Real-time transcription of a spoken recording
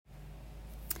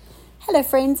Hello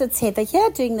friends, it's Heather here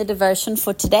doing the devotion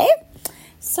for today.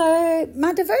 So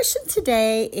my devotion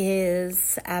today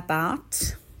is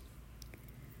about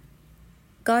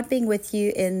God being with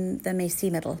you in the messy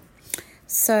middle.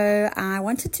 So I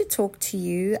wanted to talk to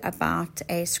you about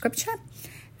a scripture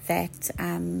that,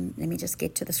 let me just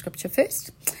get to the scripture first.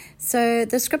 So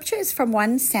the scripture is from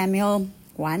 1 Samuel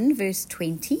 1 verse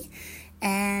 20.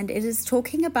 And it is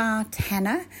talking about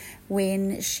Hannah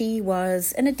when she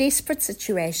was in a desperate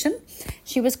situation.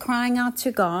 She was crying out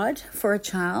to God for a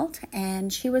child,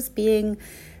 and she was being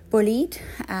bullied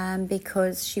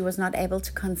because she was not able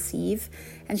to conceive.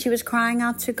 And she was crying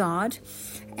out to God.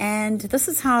 And this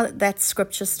is how that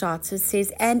scripture starts. It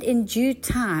says, "And in due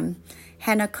time,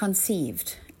 Hannah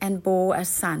conceived and bore a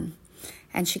son.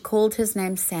 And she called his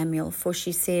name Samuel, for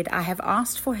she said, I have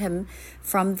asked for him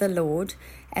from the Lord.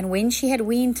 And when she had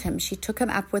weaned him, she took him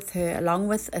up with her, along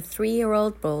with a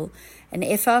 3-year-old bull, an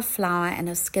ephah of flour, and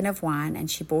a skin of wine,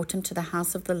 and she brought him to the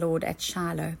house of the Lord at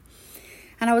Shiloh."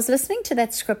 And I was listening to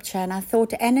that scripture, and I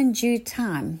thought, and in due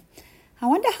time. I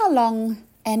wonder how long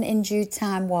and in due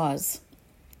time was.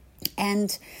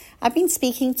 And I've been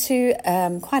speaking to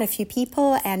quite a few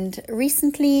people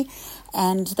recently,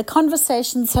 and the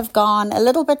conversations have gone a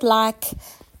little bit like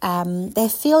they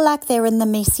feel like they're in the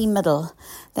messy middle.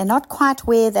 They're not quite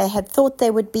where they had thought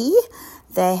they would be.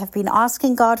 They have been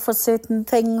asking God for certain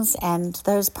things, and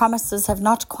those promises have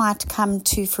not quite come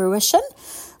to fruition,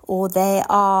 or they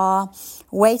are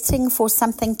waiting for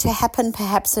something to happen.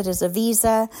 Perhaps it is a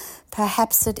visa,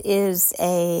 perhaps it is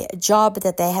a job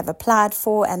that they have applied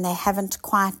for and they haven't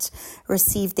quite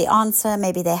received the answer.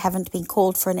 Maybe they haven't been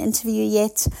called for an interview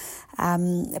yet.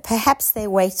 Perhaps they're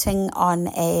waiting on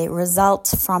a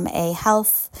result from a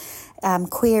health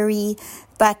query.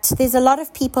 But there's a lot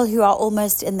of people who are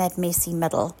almost in that messy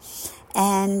middle.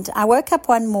 And I woke up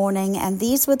one morning and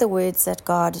these were the words that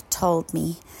God told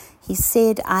me. He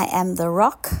said, I am the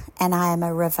rock and I am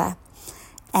a river.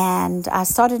 And I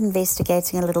started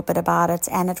investigating a little bit about it,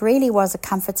 and it really was a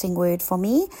comforting word for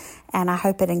me, and I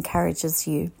hope it encourages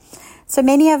you. So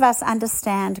many of us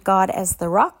understand God as the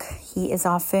rock. He is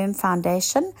our firm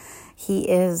foundation. He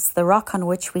is the rock on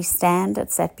which we stand.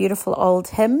 It's that beautiful old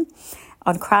hymn,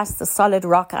 "On Christ the solid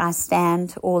rock I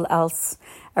stand, all else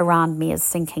around me is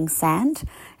sinking sand."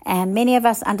 And many of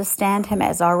us understand him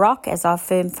as our rock, as our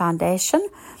firm foundation.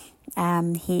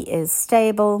 He is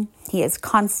stable, he is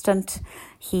constant,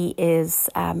 he is,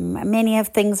 many of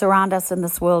things around us in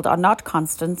this world are not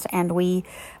constant, and we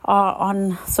are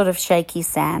on sort of shaky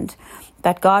sand.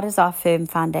 But God is our firm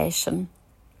foundation.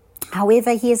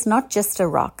 However, he is not just a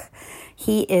rock,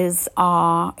 he is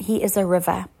a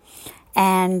river.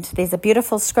 And there's a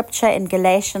beautiful scripture in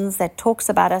Galatians that talks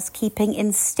about us keeping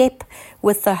in step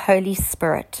with the Holy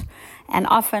Spirit. And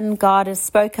often God is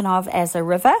spoken of as a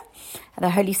river.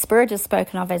 The Holy Spirit is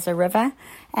spoken of as a river,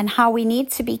 and how we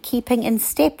need to be keeping in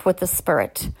step with the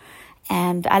Spirit.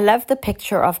 And I love the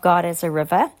picture of God as a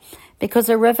river, because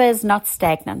a river is not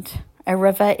stagnant. A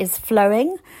river is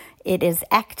flowing. It is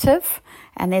active.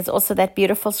 And there's also that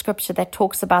beautiful scripture that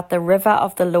talks about the river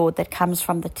of the Lord that comes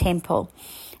from the temple.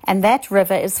 And that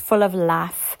river is full of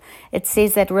life. It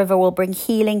says that river will bring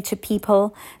healing to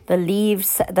people. The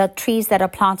leaves, the trees that are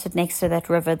planted next to that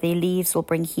river, their leaves will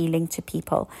bring healing to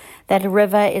people. That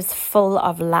river is full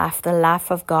of life, the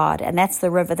life of God. And that's the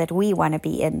river that we want to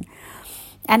be in.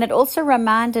 And it also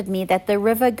reminded me that the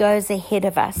river goes ahead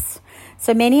of us.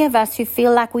 So many of us who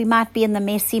feel like we might be in the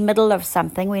messy middle of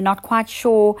something, we're not quite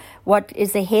sure what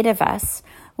is ahead of us.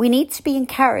 We need to be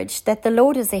encouraged that the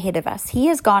Lord is ahead of us. He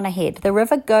has gone ahead. The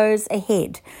river goes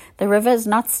ahead. The river is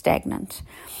not stagnant.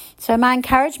 So my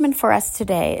encouragement for us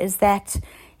today is that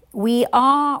we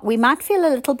might feel a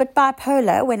little bit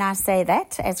bipolar when I say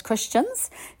that as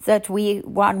Christians, that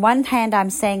on one hand,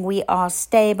 I'm saying we are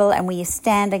stable and we are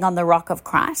standing on the rock of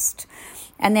Christ.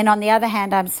 And then on the other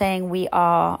hand, I'm saying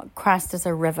Christ is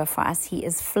a river for us. He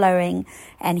is flowing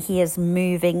and he is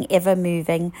moving, ever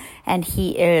moving, and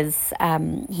he is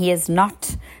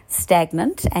not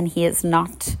stagnant and he is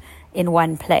not in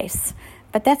one place.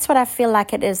 But that's what I feel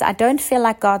like it is. I don't feel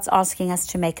like God's asking us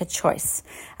to make a choice.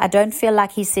 I don't feel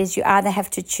like he says you either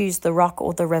have to choose the rock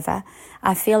or the river.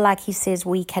 I feel like he says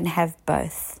we can have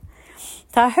both.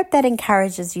 So I hope that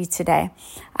encourages you today.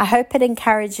 I hope it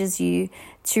encourages you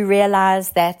to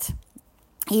realize that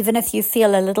even if you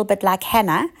feel a little bit like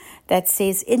Hannah, that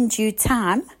says in due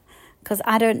time, because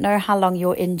I don't know how long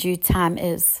your in due time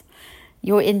is.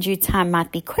 Your in due time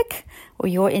might be quick, or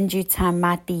your in due time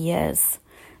might be years.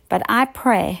 But I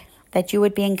pray that you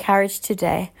would be encouraged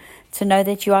today to know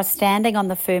that you are standing on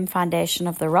the firm foundation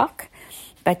of the rock,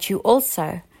 but you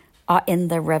also are in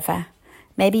the river.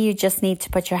 Maybe you just need to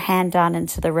put your hand down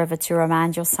into the river to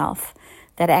remind yourself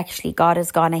that actually God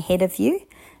has gone ahead of you.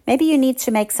 Maybe you need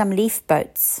to make some leaf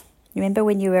boats. Remember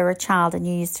when you were a child and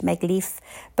you used to make leaf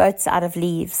boats out of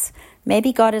leaves?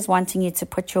 Maybe God is wanting you to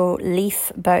put your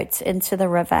leaf boat into the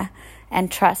river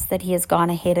and trust that He has gone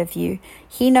ahead of you.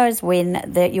 He knows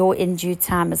when your in due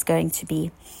time is going to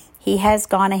be. He has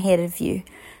gone ahead of you,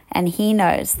 and He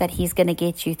knows that He's going to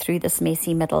get you through this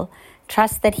messy middle.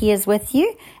 Trust that He is with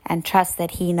you, and trust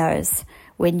that He knows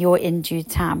when your in due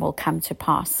time will come to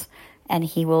pass, and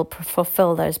He will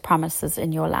fulfill those promises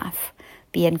in your life.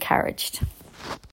 Be encouraged.